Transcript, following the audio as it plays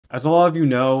As a lot of you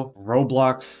know,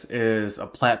 Roblox is a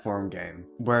platform game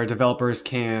where developers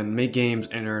can make games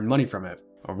and earn money from it.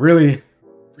 A really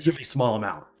small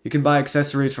amount. You can buy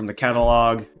accessories from the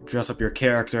catalog, dress up your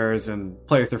characters, and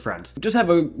play with your friends. Just have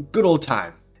a good old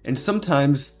time. And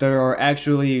sometimes there are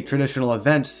actually traditional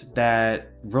events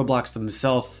that Roblox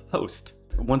themselves host.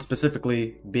 One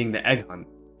specifically being the egg hunt.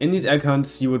 In these egg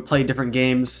hunts, you would play different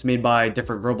games made by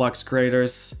different Roblox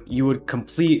creators. You would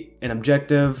complete an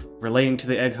objective relating to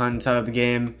the egg hunt out of the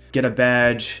game, get a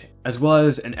badge, as well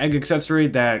as an egg accessory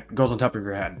that goes on top of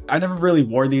your head. I never really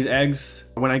wore these eggs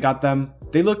when I got them.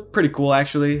 They look pretty cool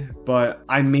actually, but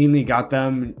I mainly got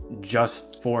them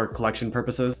just for collection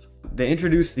purposes. They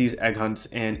introduced these egg hunts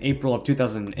in April of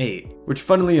 2008, which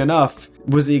funnily enough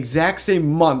was the exact same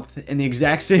month and the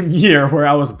exact same year where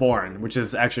I was born, which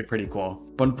is actually pretty cool.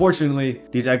 But unfortunately,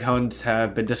 these egg hunts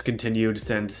have been discontinued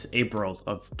since April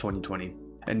of 2020.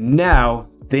 And now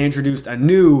they introduced a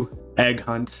new egg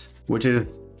hunt, which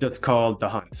is just called The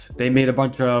Hunt. They made a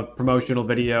bunch of promotional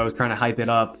videos trying to hype it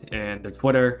up, and their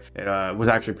Twitter, it was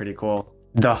actually pretty cool.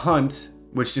 The Hunt,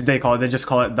 which they just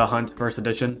call it The Hunt First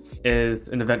Edition, is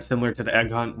an event similar to the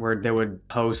Egg Hunt where they would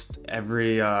post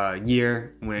every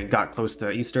year when it got close to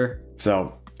Easter.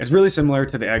 So it's really similar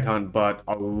to the Egg Hunt, but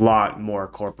a lot more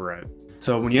corporate.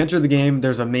 So when you enter the game,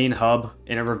 there's a main hub,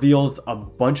 and it reveals a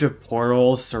bunch of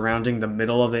portals surrounding the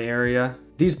middle of the area.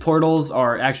 These portals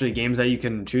are actually games that you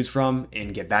can choose from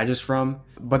and get badges from,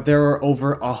 but there are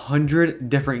over 100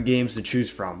 different games to choose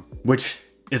from, which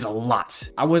is a lot.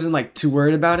 I wasn't like too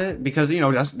worried about it because, you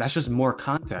know, that's just more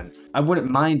content. I wouldn't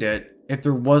mind it if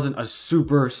there wasn't a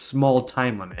super small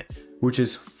time limit, which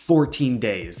is 14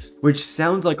 days, which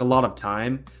sounds like a lot of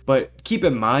time, but keep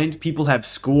in mind, people have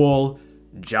school,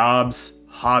 jobs,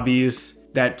 hobbies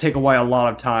that take away a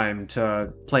lot of time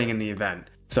to playing in the event.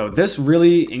 So this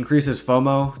really increases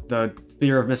FOMO, the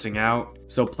fear of missing out.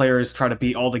 So players try to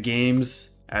beat all the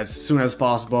games as soon as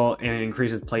possible, and it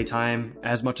increases playtime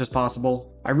as much as possible.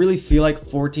 I really feel like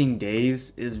 14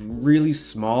 days is really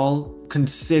small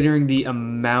considering the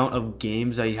amount of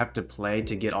games that you have to play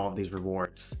to get all of these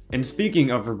rewards. And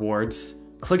speaking of rewards,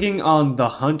 clicking on the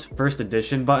Hunt First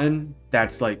Edition button,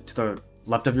 that's like to the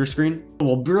left of your screen,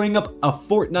 will bring up a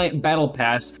Fortnite Battle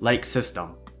Pass-like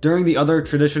system. During the other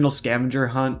traditional scavenger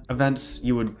hunt events,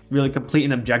 you would really complete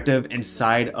an objective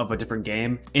inside of a different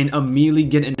game and immediately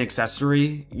get an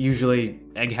accessory, usually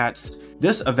egg hats.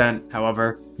 This event,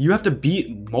 however, you have to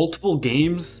beat multiple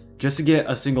games just to get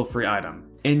a single free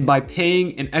item. And by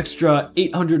paying an extra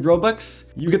 800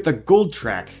 Robux, you get the gold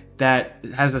track that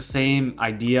has the same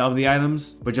idea of the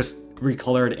items, but just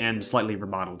recolored and slightly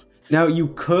remodeled. Now, you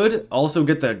could also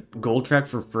get the gold track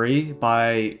for free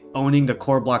by owning the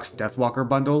Core Blocks Deathwalker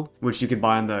bundle, which you could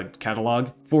buy in the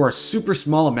catalog, for a super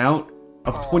small amount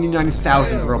of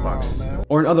 29,000 Robux.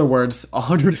 Or in other words,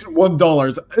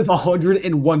 $101 is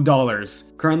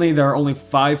 $101. Currently, there are only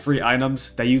 5 free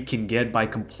items that you can get by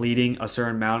completing a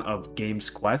certain amount of games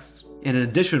quests, and an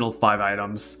additional 5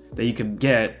 items that you can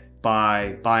get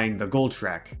by buying the gold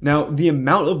track. Now, the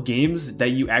amount of games that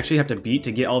you actually have to beat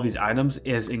to get all these items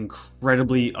is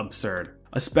incredibly absurd,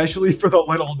 especially for the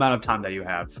little amount of time that you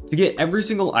have. To get every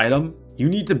single item, you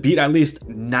need to beat at least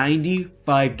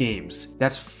 95 games.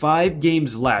 That's 5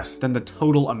 games less than the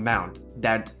total amount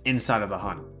that's inside of the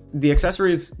hunt. The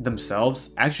accessories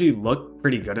themselves actually look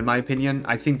pretty good in my opinion.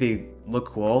 I think they look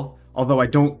cool, although I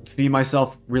don't see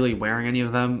myself really wearing any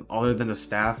of them other than the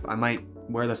staff. I might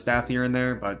wear the staff here and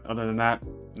there, but other than that,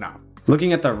 no.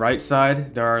 Looking at the right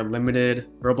side, there are limited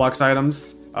Roblox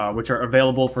items, which are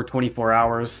available for 24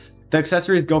 hours. The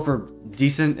accessories go for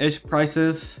decent-ish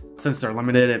prices. Since they're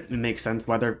limited, it makes sense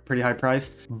why they're pretty high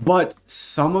priced. But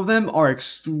some of them are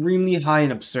extremely high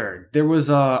and absurd. There was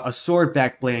a sword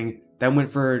back bling that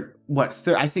went for, what,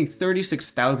 I think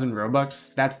 36,000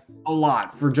 Robux. That's a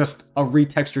lot for just a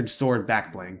retextured sword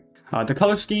back bling. The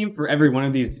color scheme for every one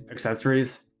of these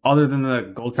accessories, other than the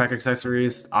gold track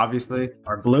accessories, obviously,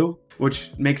 are blue,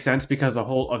 which makes sense because the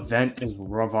whole event is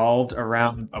revolved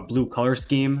around a blue color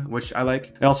scheme, which I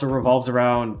like. It also revolves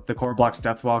around the Core Blocks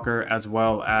Deathwalker as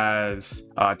well as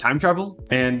time travel.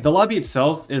 And the lobby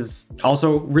itself is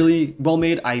also really well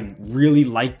made. I really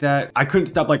like that. I couldn't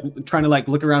stop trying to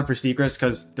look around for secrets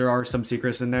because there are some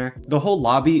secrets in there. The whole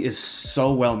lobby is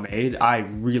so well made. I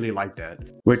really liked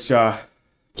it, which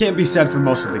Can't be said for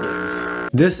most of the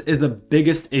games. This is the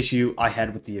biggest issue I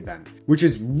had with the event, which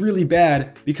is really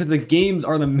bad because the games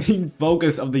are the main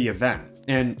focus of the event.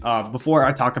 And before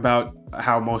I talk about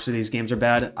how most of these games are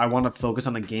bad, I want to focus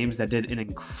on the games that did an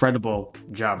incredible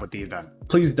job with the event.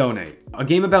 Please donate. A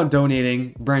game about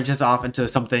donating branches off into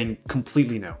something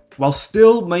completely new, while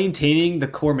still maintaining the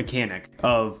core mechanic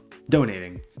of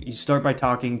donating. You start by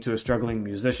talking to a struggling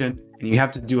musician, and you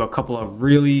have to do a couple of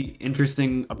really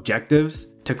interesting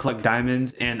objectives to collect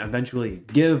diamonds and eventually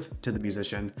give to the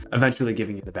musician, eventually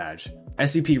giving you the badge.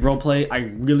 SCP Roleplay, I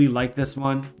really like this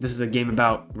one. This is a game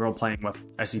about role-playing with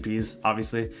SCPs,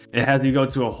 obviously. It has you go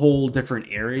to a whole different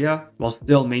area while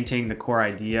still maintaining the core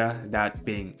idea, that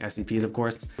being SCPs, of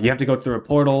course. You have to go through a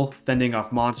portal, fending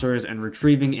off monsters, and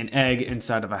retrieving an egg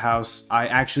inside of a house. I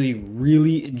actually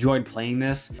really enjoyed playing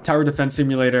this. Tower Defense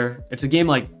Simulator, it's a game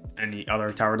like any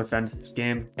other tower defense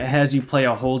game. It has you play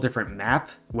a whole different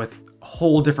map with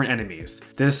whole different enemies.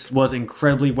 This was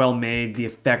incredibly well made. The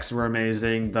effects were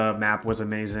amazing. The map was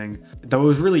amazing. Though it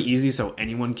was really easy, so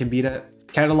anyone can beat it.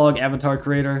 Catalog Avatar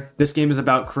Creator. This game is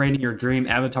about creating your dream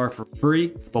avatar for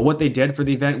free, but what they did for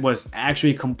the event was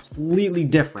actually completely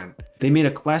different. They made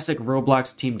a classic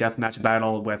Roblox team deathmatch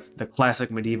battle with the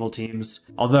classic medieval teams.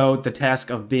 Although the task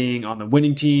of being on the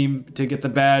winning team to get the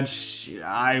badge,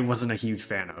 I wasn't a huge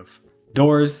fan of.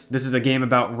 Doors. This is a game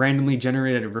about randomly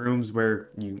generated rooms where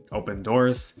you open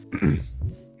doors.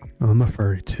 I'm a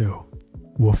furry too.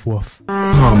 Woof woof.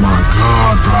 Oh my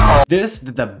god, bro. This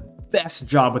did the best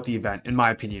job with the event, in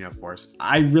my opinion, of course.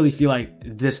 I really feel like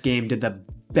this game did the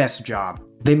best job.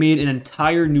 They made an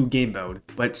entire new game mode,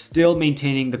 but still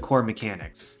maintaining the core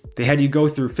mechanics. They had you go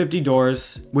through 50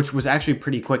 doors, which was actually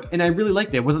pretty quick, and I really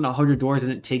liked it. It wasn't 100 doors, it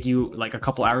didn't take you like a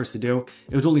couple hours to do.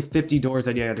 It was only 50 doors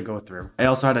that you had to go through. I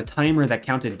also had a timer that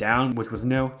counted down, which was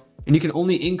new, and you can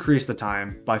only increase the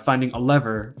time by finding a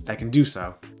lever that can do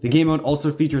so. The game mode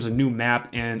also features a new map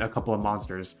and a couple of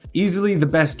monsters. Easily the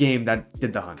best game that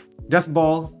did the hunt. Death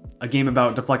Ball, a game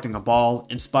about deflecting a ball,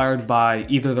 inspired by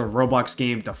either the Roblox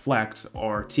game Deflect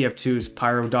or TF2's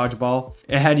Pyro Dodgeball.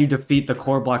 It had you defeat the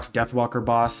Core Blocks Deathwalker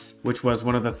boss, which was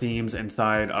one of the themes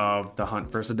inside of the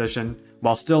Hunt First Edition,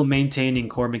 while still maintaining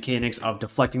core mechanics of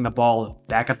deflecting the ball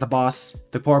back at the boss.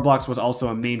 The Core Blocks was also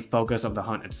a main focus of the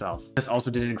hunt itself. This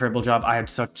also did an incredible job. I had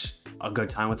such a good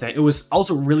time with it. It was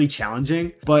also really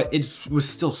challenging, but it was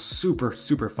still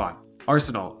super fun.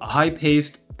 Arsenal, a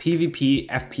high-paced PvP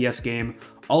FPS game,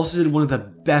 also did one of the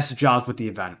best jobs with the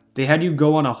event. They had you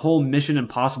go on a whole Mission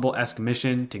Impossible-esque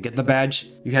mission to get the badge.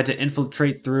 You had to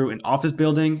infiltrate through an office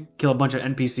building, kill a bunch of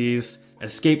NPCs,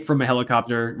 escape from a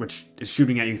helicopter, which is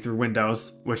shooting at you through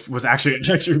windows, which was actually,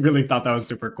 I actually really thought that was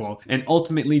super cool, and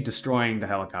ultimately destroying the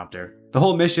helicopter. The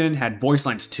whole mission had voice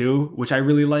lines too, which I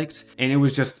really liked, and it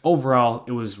was just, overall,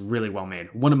 it was really well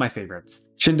made. One of my favorites.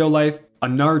 Shindo Life, a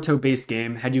Naruto-based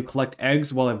game, had you collect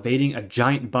eggs while evading a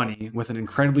giant bunny with an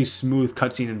incredibly smooth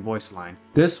cutscene and voice line.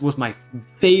 This was my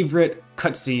favorite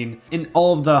cutscene in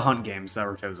all of the Hunt games that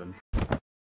were chosen.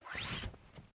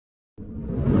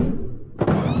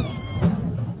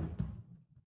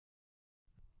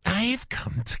 I've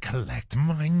come to collect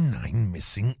my 9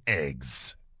 missing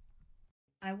eggs.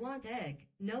 I want egg.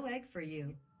 No egg for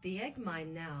you. The egg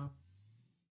mine now.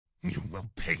 You will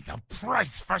pay the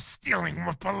price for stealing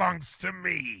what belongs to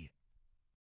me.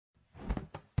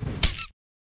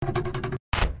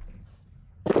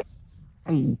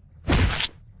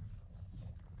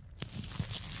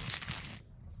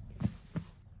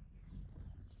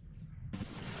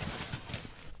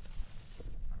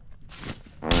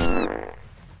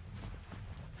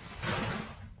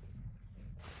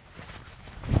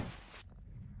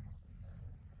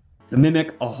 The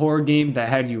Mimic, a horror game that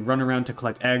had you run around to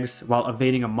collect eggs while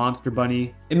evading a monster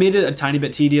bunny. It made it a tiny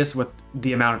bit tedious with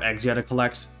the amount of eggs you had to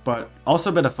collect, but also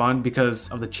a bit of fun because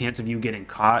of the chance of you getting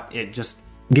caught. It just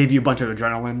gave you a bunch of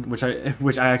adrenaline,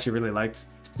 which I actually really liked.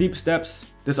 Steep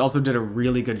Steps, this also did a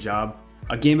really good job.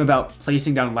 A game about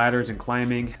placing down ladders and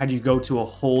climbing, had you go to a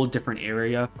whole different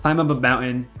area, climb up a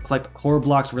mountain, collect core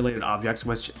blocks related objects,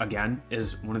 which again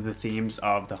is one of the themes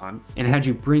of the hunt, and had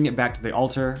you bring it back to the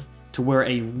altar to where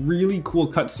a really cool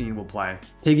cutscene will play.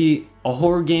 Piggy, a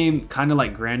horror game kind of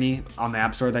like Granny on the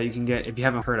App Store that you can get. If you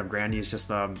haven't heard of Granny, it's just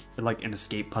like an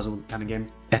escape puzzle kind of game.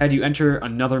 It had you enter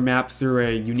another map through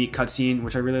a unique cutscene,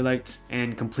 which I really liked,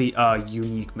 and complete a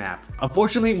unique map.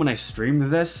 Unfortunately, when I streamed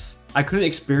this, I couldn't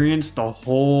experience the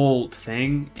whole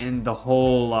thing and the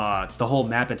whole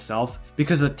map itself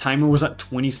because the timer was at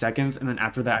 20 seconds, and then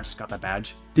after that I just got that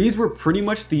badge. These were pretty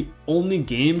much the only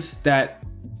games that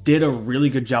did a really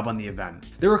good job on the event.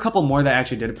 There were a couple more that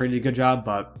actually did a pretty good job,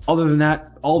 but other than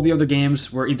that, all the other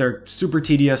games were either super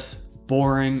tedious,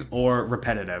 boring, or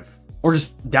repetitive, or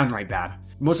just downright bad.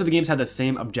 Most of the games had the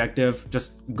same objective,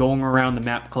 just going around the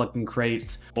map collecting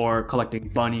crates or collecting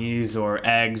bunnies or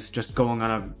eggs, just going on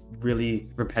a really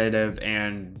repetitive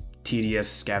and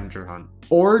tedious scavenger hunt.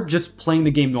 Or just playing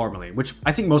the game normally, which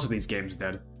I think most of these games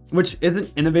did, which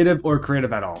isn't innovative or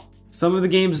creative at all. Some of the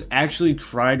games actually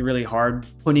tried really hard,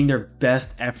 putting their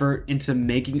best effort into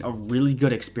making a really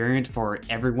good experience for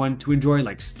everyone to enjoy,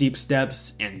 like steep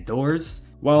steps and doors,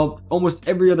 while almost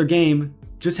every other game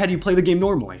just had you play the game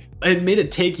normally. It made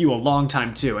it take you a long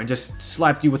time too, and just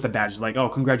slapped you with the badge like, oh,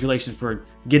 congratulations for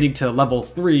getting to level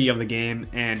 3 of the game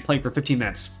and playing for 15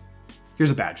 minutes.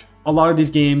 Here's a badge. A lot of these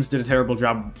games did a terrible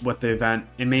job with the event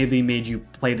and mainly made you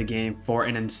play the game for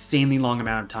an insanely long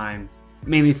amount of time,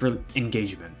 mainly for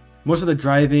engagement. Most of the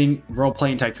driving,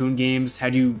 role-playing tycoon games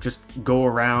had you just go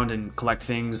around and collect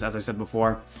things, as I said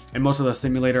before. And most of the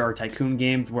simulator or tycoon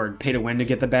games were pay to win to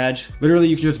get the badge. Literally,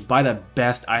 you could just buy the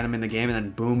best item in the game and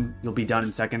then boom, you'll be done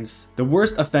in seconds. The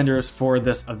worst offenders for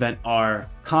this event are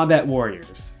combat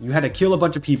warriors. You had to kill a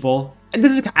bunch of people. And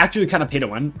this is actually kind of pay to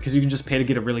win, because you can just pay to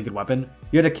get a really good weapon.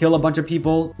 You had to kill a bunch of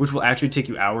people, which will actually take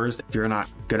you hours if you're not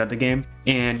good at the game.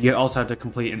 And you also have to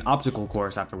complete an obstacle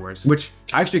course afterwards, which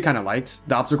I actually kind of liked.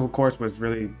 The obstacle course was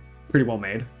really pretty well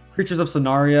made. Creatures of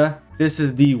Sonaria, this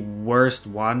is the worst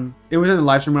one. It was in the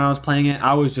live stream when I was playing it.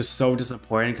 I was just so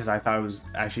disappointed because I thought it was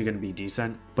actually going to be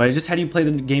decent. But it just had you play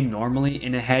the game normally,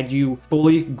 and it had you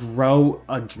fully grow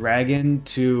a dragon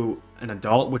to an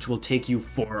adult, which will take you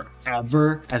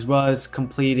forever, as well as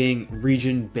completing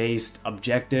region-based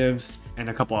objectives and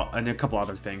a couple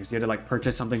other things. You had to like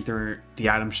purchase something through the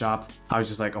item shop. I was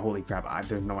just like, oh, holy crap,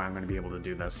 there's no way I'm going to be able to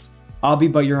do this.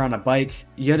 Obby, but you're on a bike.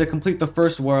 You had to complete the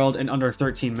first world in under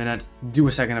 13 minutes, do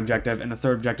a second objective, and the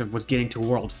third objective was getting to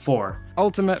World 4.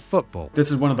 Ultimate Football.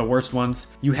 This is one of the worst ones.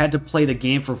 You had to play the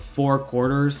game for 4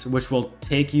 quarters, which will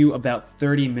take you about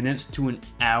 30 minutes to an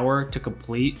hour to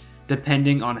complete,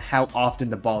 depending on how often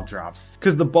the ball drops.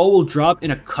 Because the ball will drop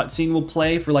and a cutscene will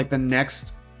play for like the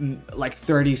next like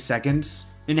 30 seconds,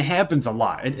 and it happens a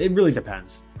lot. It really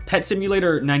depends. Pet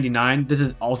Simulator 99, this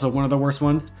is also one of the worst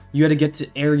ones. You had to get to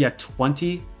area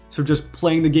 20, so just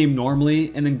playing the game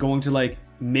normally and then going to like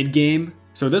mid-game.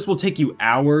 So this will take you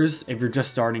hours if you're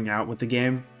just starting out with the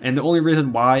game. And the only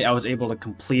reason why I was able to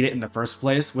complete it in the first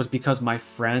place was because my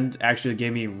friend actually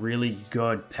gave me really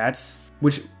good pets,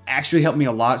 which actually helped me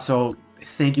a lot. So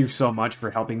thank you so much for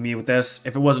helping me with this.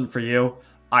 If it wasn't for you,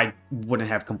 I wouldn't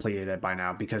have completed it by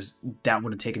now because that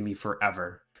would have taken me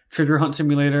forever. Trigger Hunt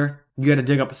Simulator, you had to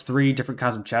dig up 3 different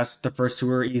kinds of chests. The first 2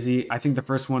 were easy. I think the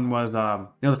first one was,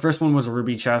 the first one was a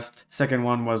ruby chest. Second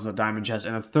one was a diamond chest,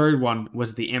 and the third one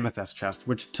was the amethyst chest,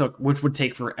 which would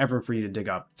take forever for you to dig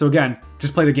up. So again,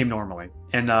 just play the game normally.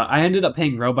 And I ended up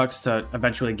paying Robux to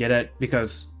eventually get it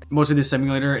because most of the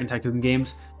simulator and tycoon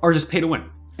games are just pay to win.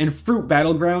 In Fruit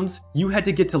Battlegrounds, you had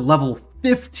to get to level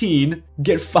 15,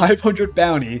 get 500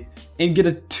 bounty, and get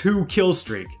a 2 kill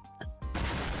streak.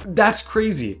 That's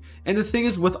crazy. And the thing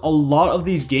is, with a lot of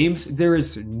these games, there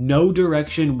is no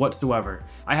direction whatsoever.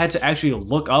 I had to actually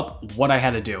look up what I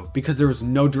had to do because there was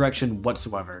no direction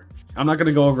whatsoever. I'm not going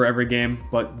to go over every game,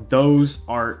 but those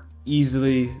are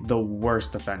easily the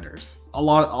worst offenders.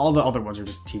 All the other ones are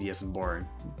just tedious and boring.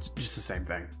 It's just the same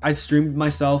thing. I streamed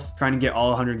myself trying to get all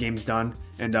 100 games done,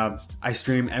 and I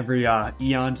stream every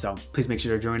Eon, so please make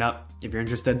sure to join up if you're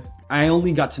interested. I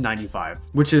only got to 95,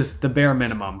 which is the bare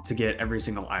minimum to get every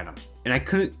single item. And I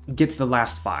couldn't get the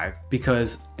last 5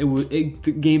 because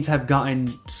the games have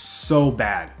gotten so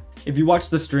bad. If you watch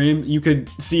the stream, you could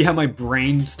see how my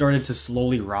brain started to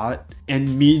slowly rot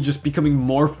and me just becoming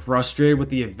more frustrated with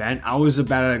the event. I was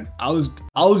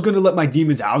gonna let my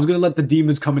demons out. I was gonna let the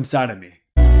demons come inside of me.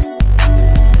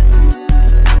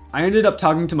 I ended up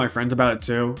talking to my friends about it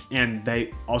too, and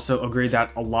they also agreed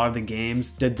that a lot of the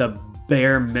games did the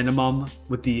bare minimum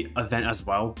with the event as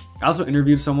well. I also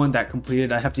interviewed someone that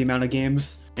completed a hefty amount of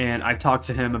games, and I talked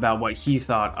to him about what he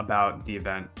thought about the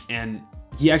event, and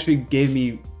he actually gave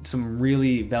me some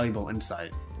really valuable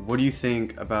insight. What do you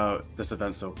think about this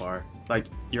event so far? Like,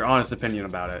 your honest opinion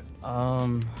about it.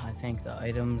 I think the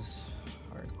items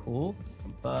are cool,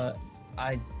 but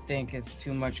I think it's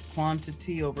too much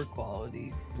quantity over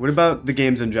quality. What about the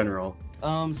games in general?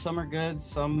 Some are good,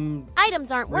 some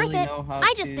items aren't really worth it. know how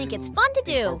I just think it's fun to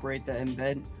do. Incorporate the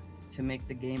embed to make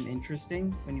the game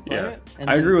interesting when you play it. And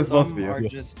I agree with both of some you. are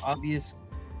just obvious,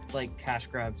 like cash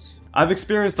grabs. I've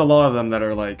experienced a lot of them that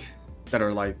are like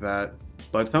that,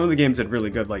 but some of the games did really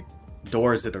good. Like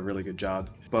Doors did a really good job.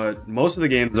 but most of the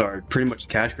games are pretty much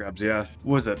cash grabs, yeah.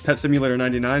 What was it, Pet Simulator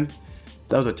 99?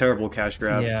 That was a terrible cash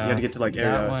grab. Yeah, You had to get to like that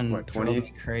area, one what, drove 20?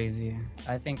 me crazy.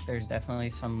 I think there's definitely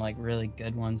some like really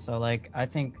good ones. So like I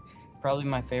think probably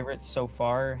my favorites so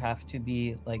far have to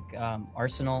be like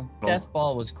Arsenal.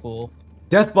 Deathball was cool.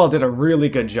 Deathball did a really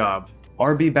good job.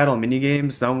 RB Battle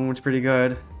Minigames, that one was pretty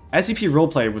good. SCP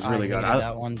Roleplay was really good.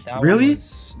 That one. Really?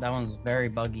 That one's very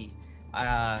buggy.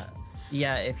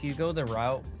 Yeah, if you go the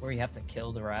route where you have to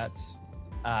kill the rats,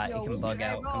 it can bug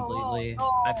out completely.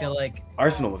 I feel like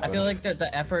Arsenal was good. I feel like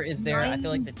the effort is there. I feel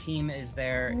like the team is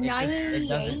there. It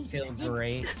doesn't feel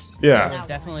great. Yeah. It was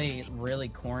definitely really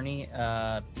corny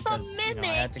because I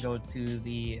had to go to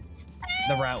the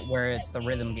route where it's the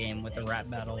rhythm game with the rat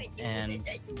battle, and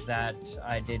that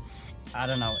I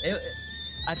don't know.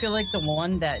 I feel like the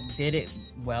one that did it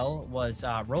well was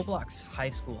Roblox High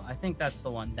School. I think that's the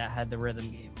one that had the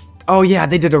rhythm game. Oh yeah,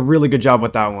 they did a really good job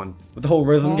with that one. With the whole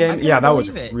rhythm game. Yeah, that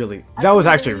was really. That was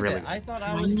actually really good. I thought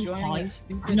I was joining a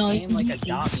stupid game like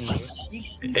Adopt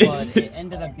Me, but it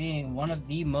ended up being one of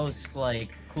the most like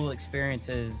cool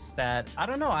experiences that I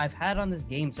don't know I've had on this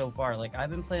game so far. Like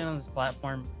I've been playing on this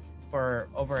platform for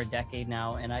over a decade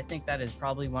now, and I think that is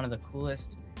probably one of the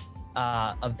coolest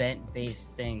event-based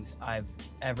things I've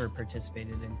ever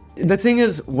participated in. The thing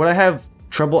is, what I have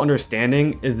trouble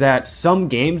understanding is that some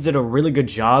games did a really good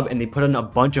job and they put in a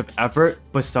bunch of effort,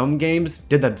 but some games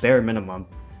did the bare minimum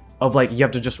of like you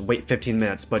have to just wait 15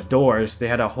 minutes. But Doors, they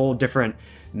had a whole different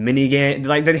mini game,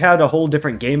 like they had a whole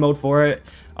different game mode for it.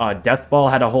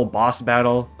 Deathball had a whole boss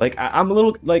battle. Like I'm a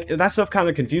little like that stuff kind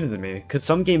of confuses me because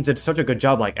some games did such a good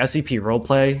job. Like SCP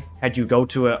Roleplay had you go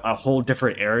to a whole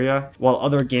different area, while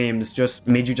other games just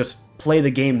made you just play the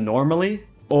game normally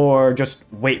or just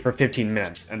wait for 15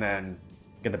 minutes and then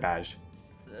get the badge.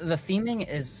 The theming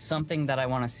is something that I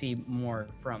want to see more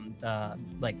from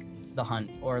the hunt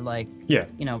or like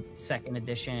second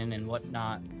edition and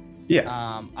whatnot.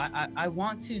 Yeah. I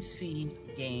want to see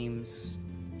games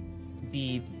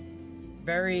be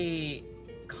very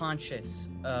conscious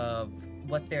of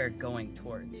what they're going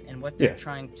towards and what they're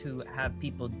trying to have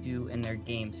people do in their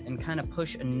games and kind of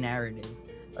push a narrative,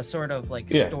 a sort of like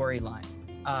storyline.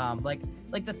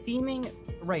 Like the theming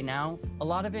right now, a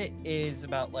lot of it is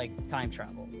about like time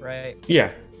travel, right?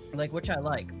 Yeah. Like which I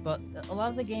like, but a lot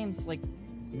of the games, like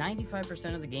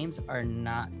 95% of the games are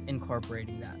not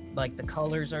incorporating that. Like the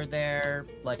colors are there,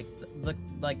 like the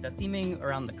theming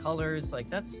around the colors, like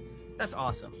that's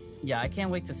awesome. Yeah, I can't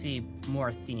wait to see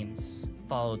more themes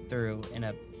followed through in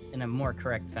a more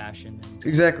correct fashion.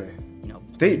 Exactly.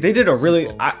 They did a really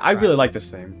I really like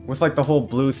this theme with like the whole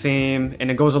blue theme,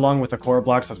 and it goes along with the core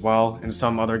blocks as well, and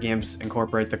some other games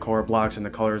incorporate the core blocks and the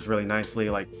colors really nicely,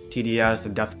 like TDS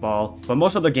and Deathball. But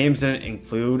most of the games didn't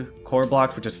include core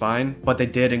blocks, which is fine, but they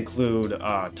did include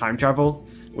time travel,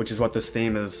 which is what this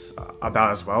theme is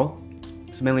about as well.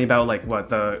 It's mainly about like what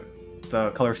the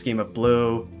color scheme of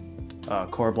blue,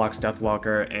 core blocks,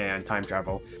 Deathwalker, and time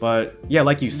travel. But yeah,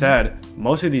 like you said,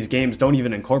 most of these games don't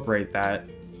even incorporate that.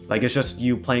 Like it's just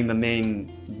you playing the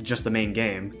main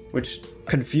game, which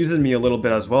confuses me a little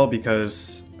bit as well,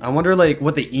 because I wonder like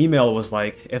what the email was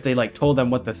like if they like told them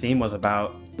what the theme was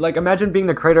about. Like imagine being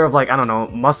the creator of like, I don't know,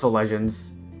 Muscle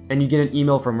Legends, and you get an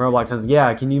email from Roblox that says,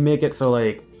 yeah, can you make it so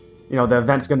like, the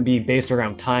event's going to be based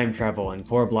around time travel and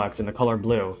core blocks and the color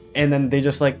blue. And then they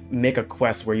just like make a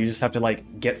quest where you just have to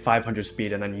like get 500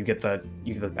 speed and then you get the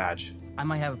badge. I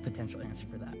might have a potential answer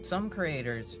for that. Some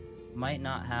creators might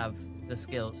not have the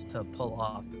skills to pull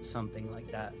off something like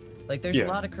that. Like there's a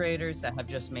lot of creators that have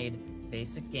just made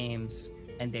basic games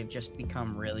and they've just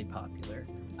become really popular.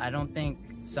 I don't think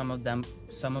some of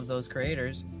those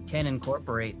creators can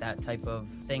incorporate that type of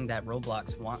thing that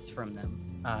Roblox wants from them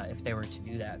if they were to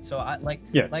do that. So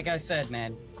like I said,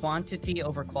 man, quantity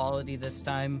over quality this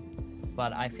time,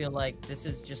 but I feel like this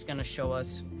is just going to show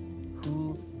us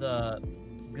who the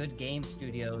good game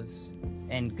studios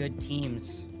and good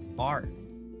teams are.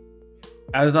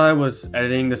 As I was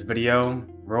editing this video,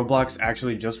 Roblox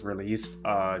actually just released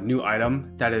a new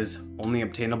item that is only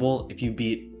obtainable if you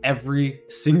beat every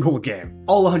single game.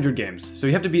 All 100 games. So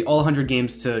you have to beat all 100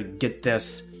 games to get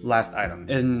this last item.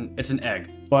 And it's an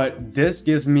egg. But this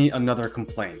gives me another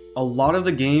complaint. A lot of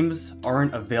the games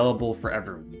aren't available for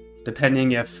everyone.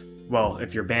 Depending if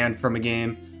you're banned from a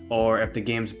game, or if the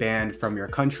game's banned from your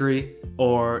country,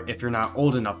 or if you're not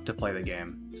old enough to play the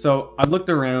game. So I looked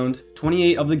around,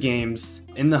 28 of the games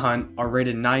in the hunt are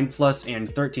rated 9+ and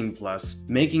 13+,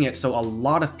 making it so a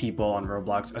lot of people on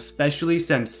Roblox, especially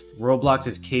since Roblox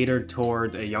is catered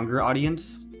toward a younger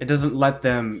audience, it doesn't let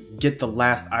them get the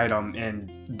last item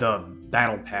in the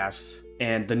battle pass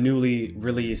and the newly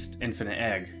released Infinite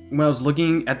Egg. When I was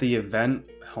looking at the event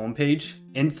homepage,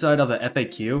 inside of the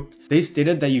FAQ, they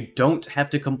stated that you don't have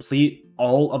to complete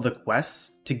all of the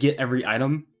quests to get every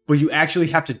item, but you actually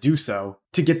have to do so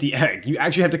to get the egg. You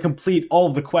actually have to complete all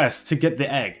of the quests to get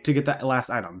the egg, to get that last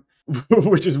item.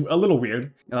 Which is a little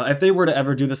weird. If they were to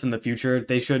ever do this in the future,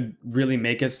 they should really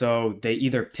make it so they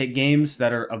either pick games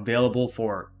that are available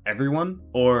for everyone,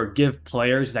 or give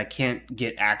players that can't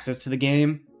get access to the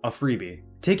game a freebie.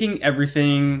 Taking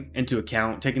everything into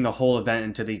account, taking the whole event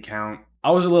into the account,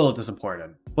 I was a little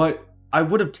disappointed. But I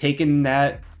would have taken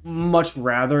that much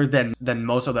rather than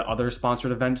most of the other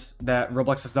sponsored events that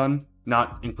Roblox has done,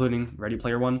 not including Ready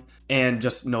Player One, and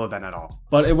just no event at all.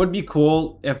 But it would be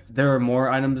cool if there are more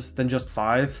items than just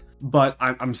 5, but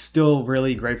I'm still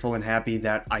really grateful and happy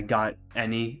that I got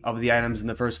any of the items in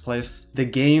the first place. The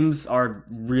games are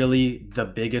really the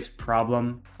biggest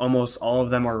problem. Almost all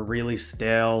of them are really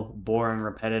stale, boring,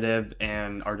 repetitive,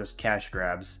 and are just cash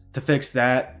grabs. To fix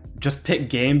that, just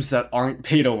pick games that aren't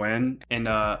pay to win and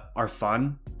are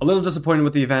fun. A little disappointed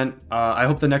with the event. I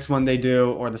hope the next one they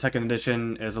do, or the second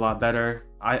edition, is a lot better.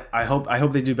 I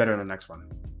hope they do better in the next one.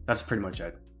 That's pretty much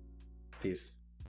it. Peace.